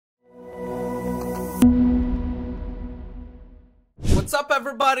What's up,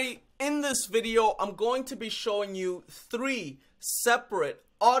 everybody? In this video, I'm going to be showing you 3 separate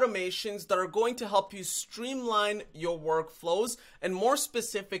automations that are going to help you streamline your workflows, and more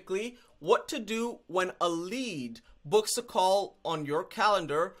specifically, what to do when a lead books a call on your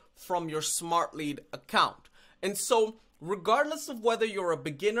calendar from your Smartlead account. And so, regardless of whether you're a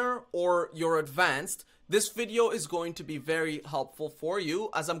beginner or you're advanced, this video is going to be very helpful for you,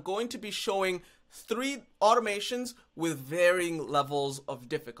 as I'm going to be showing 3 automations with varying levels of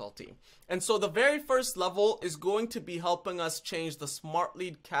difficulty. And so the very first level is going to be helping us change the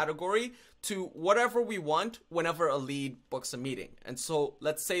Smartlead category to whatever we want whenever a lead books a meeting. And so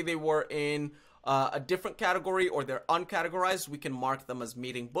let's say they were in a different category or they're uncategorized, we can mark them as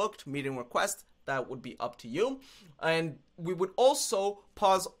meeting booked, meeting request. That would be up to you. And we would also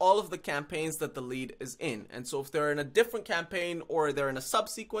pause all of the campaigns that the lead is in. And so if they're in a different campaign or they're in a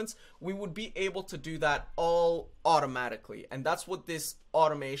subsequence, we would be able to do that all automatically. And that's what this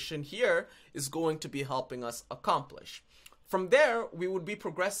automation here is going to be helping us accomplish. From there, we would be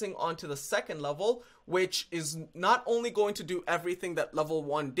progressing on to the second level, which is not only going to do everything that level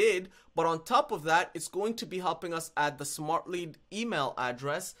 1 did, but on top of that, it's going to be helping us add the Smartlead email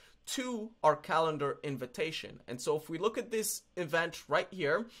address to our calendar invitation. And so if we look at this event right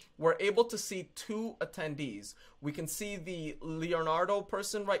here, we're able to see 2 attendees. We can see the Leonardo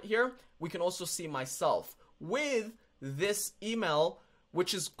person right here. We can also see myself with this email,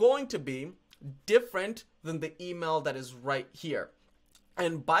 which is going to be different than the email that is right here.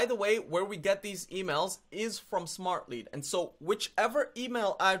 And by the way, where we get these emails is from Smartlead. And so whichever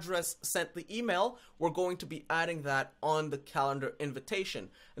email address sent the email, we're going to be adding that on the calendar invitation.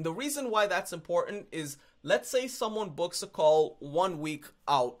 And the reason why that's important is, let's say someone books a call 1 week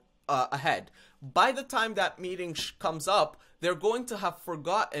out ahead. By the time that meeting comes up, they're going to have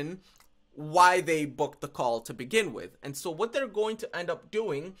forgotten why they booked the call to begin with. And so what they're going to end up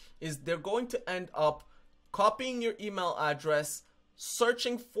doing is they're going to end up copying your email address,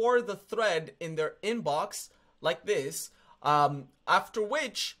 searching for the thread in their inbox like this, after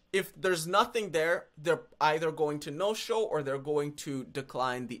which, if there's nothing there, they're either going to no-show or they're going to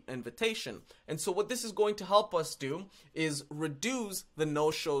decline the invitation. And so what this is going to help us do is reduce the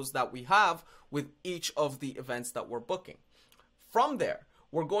no-shows that we have with each of the events that we're booking. From there,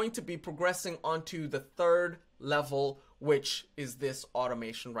 we're going to be progressing onto the third level, which is this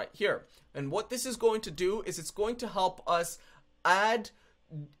automation right here. And what this is going to do is it's going to help us add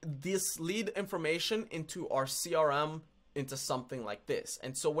this lead information into our CRM into something like this.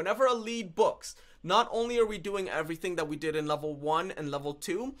 And so whenever a lead books, not only are we doing everything that we did in level 1 and level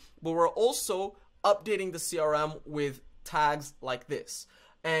 2, but we're also updating the CRM with tags like this.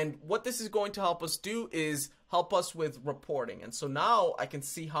 And what this is going to help us do is help us with reporting. And so now I can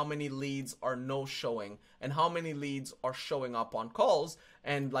see how many leads are no-showing and how many leads are showing up on calls.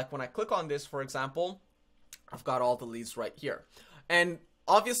 And like when I click on this, for example, I've got all the leads right here. And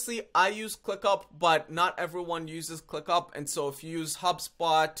obviously I use ClickUp, but not everyone uses ClickUp. And so if you use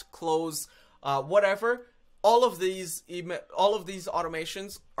HubSpot, Close, whatever, all of these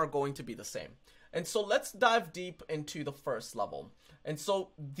automations are going to be the same. And so let's dive deep into the first level. And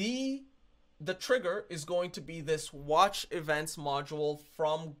so the trigger is going to be this watch events module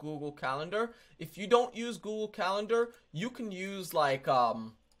from Google Calendar. If you don't use Google Calendar, you can use like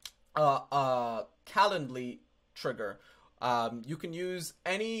Calendly trigger. You can use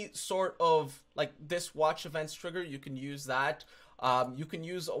any sort of like this watch events trigger. You can use that. You can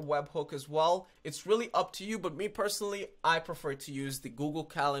use a webhook as well. It's really up to you, but me personally, I prefer to use the Google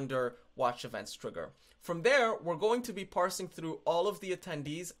Calendar watch events trigger. From there, we're going to be parsing through all of the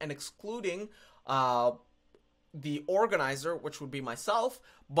attendees and excluding the organizer, which would be myself.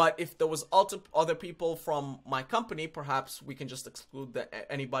 But if there was other people from my company, perhaps we can just exclude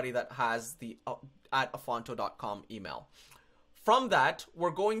anybody that has the @afonto.com email. From that,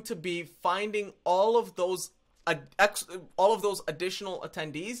 we're going to be finding all of those additional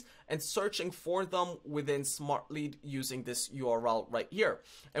attendees and searching for them within Smartlead using this URL right here.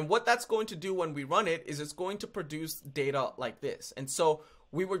 And what that's going to do when we run it is it's going to produce data like this. And so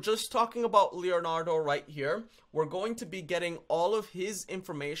we were just talking about Leonardo right here. We're going to be getting all of his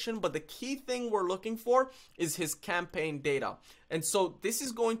information, but the key thing we're looking for is his campaign data. And so this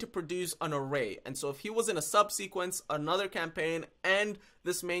is going to produce an array. And so if he was in a subsequence, another campaign, and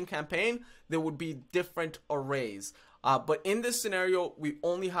this main campaign, there would be different arrays. But in this scenario, we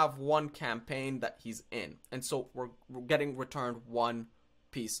only have one campaign that he's in. And so we're getting returned one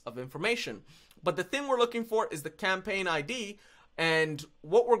piece of information. But the thing we're looking for is the campaign ID. And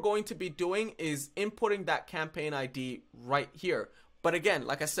what we're going to be doing is inputting that campaign ID right here. But again,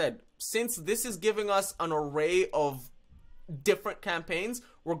 like I said, since this is giving us an array of different campaigns,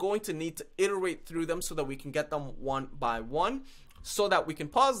 we're going to need to iterate through them so that we can get them one by one, so that we can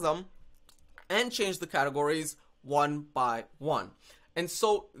pause them and change the categories one by one. And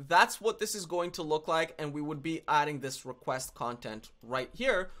so that's what this is going to look like, and we would be adding this request content right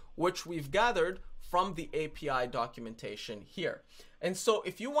here, which we've gathered from the API documentation here. And so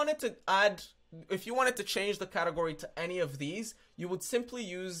if you wanted to change the category to any of these, you would simply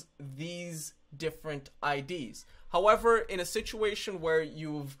use these different IDs. However, in a situation where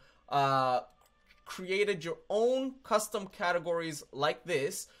you've created your own custom categories like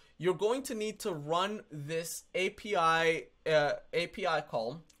this, you're going to need to run this API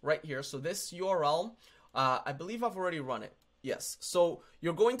call right here. So this URL, I believe I've already run it. Yes. So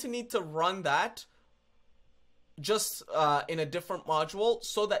you're going to need to run that just in a different module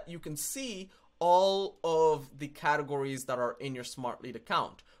so that you can see all of the categories that are in your Smartlead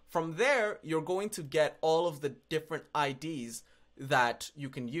account. From there, you're going to get all of the different IDs that you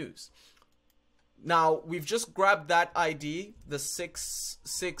can use. Now, we've just grabbed that ID, the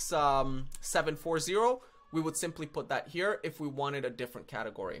 66740. We would simply put that here if we wanted a different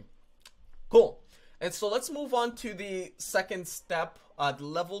category. Cool. And so let's move on to the second step, the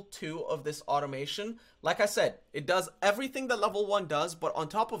level 2 of this automation. Like I said, it does everything that level 1 does, but on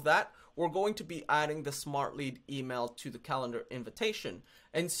top of that, we're going to be adding the Smartlead email to the calendar invitation.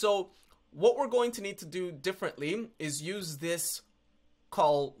 And so what we're going to need to do differently is use this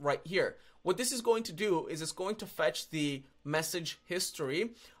call right here. What this is going to do is it's going to fetch the message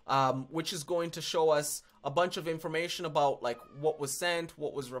history, which is going to show us a bunch of information about like what was sent,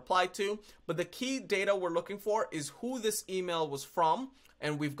 what was replied to. But the key data we're looking for is who this email was from,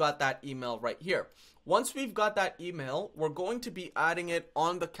 and we've got that email right here. Once we've got that email, we're going to be adding it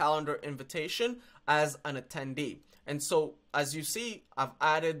on the calendar invitation as an attendee. And so as you see, I've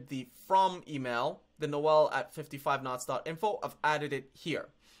added the from email, the noel@55knots.info. I've added it here.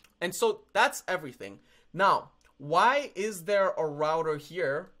 And so that's everything. Now, why is there a router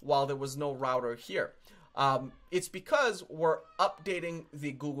here while there was no router here? It's because we're updating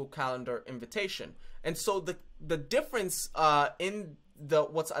the Google Calendar invitation. And so the difference in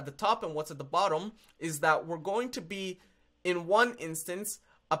what's at the top and what's at the bottom is that we're going to be, in one instance,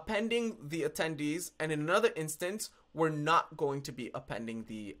 appending the attendees, and in another instance, we're not going to be appending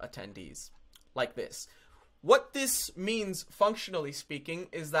the attendees like this. What this means, functionally speaking,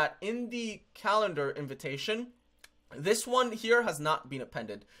 is that in the calendar invitation, this one here has not been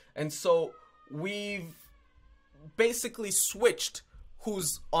appended. And so we've basically switched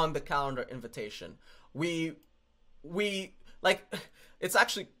who's on the calendar invitation. We like, it's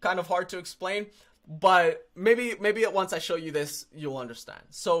actually kind of hard to explain, but maybe once I show you this, you'll understand.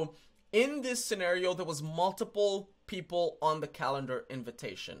 So in this scenario, there was multiple people on the calendar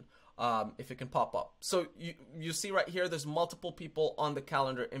invitation. If it can pop up. So you see right here, there's multiple people on the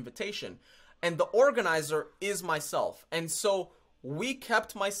calendar invitation, and the organizer is myself. And so we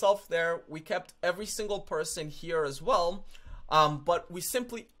kept myself there. We kept every single person here as well. But we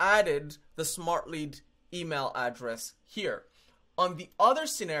simply added the Smartlead email address here. On the other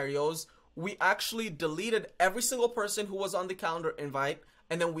scenarios, we actually deleted every single person who was on the calendar invite,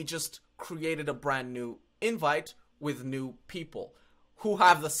 and then we just created a brand new invite with new people who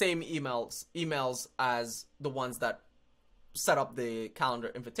have the same emails as the ones that set up the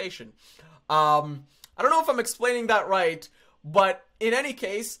calendar invitation. I don't know if I'm explaining that right, but in any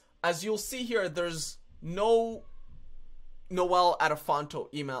case, as you'll see here, there's no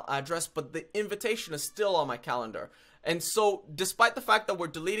Noel@Afonso email address, but the invitation is still on my calendar. And so despite the fact that we're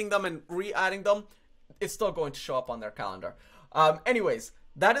deleting them and re-adding them, it's still going to show up on their calendar. Anyways,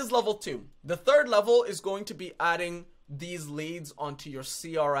 that is level 2. The third level is going to be adding these leads onto your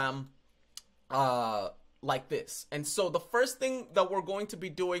CRM like this. And so the first thing that we're going to be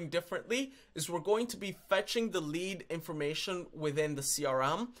doing differently is we're going to be fetching the lead information within the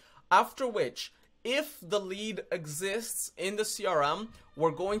CRM, after which, if the lead exists in the CRM,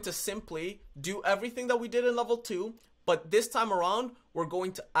 we're going to simply do everything that we did in level 2, but this time around, we're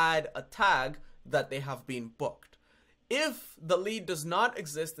going to add a tag that they have been booked. If the lead does not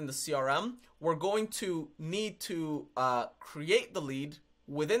exist in the CRM, we're going to need to create the lead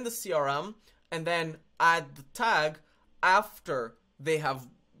within the CRM and then add the tag after they have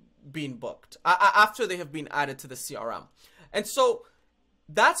been booked, after they have been added to the CRM. And so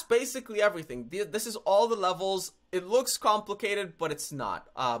that's basically everything. This is all the levels. It looks complicated, but it's not.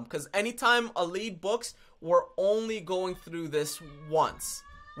 Because anytime a lead books, we're only going through this once.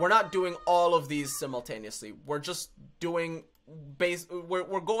 We're not doing all of these simultaneously. We're just doing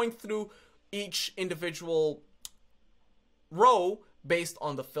we're going through each individual row based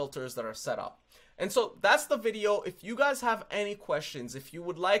on the filters that are set up. And so that's the video. If you guys have any questions, if you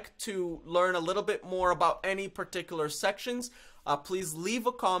would like to learn a little bit more about any particular sections, please leave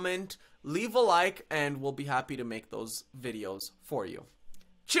a comment, leave a like, and we'll be happy to make those videos for you.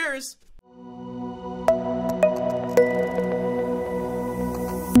 Cheers!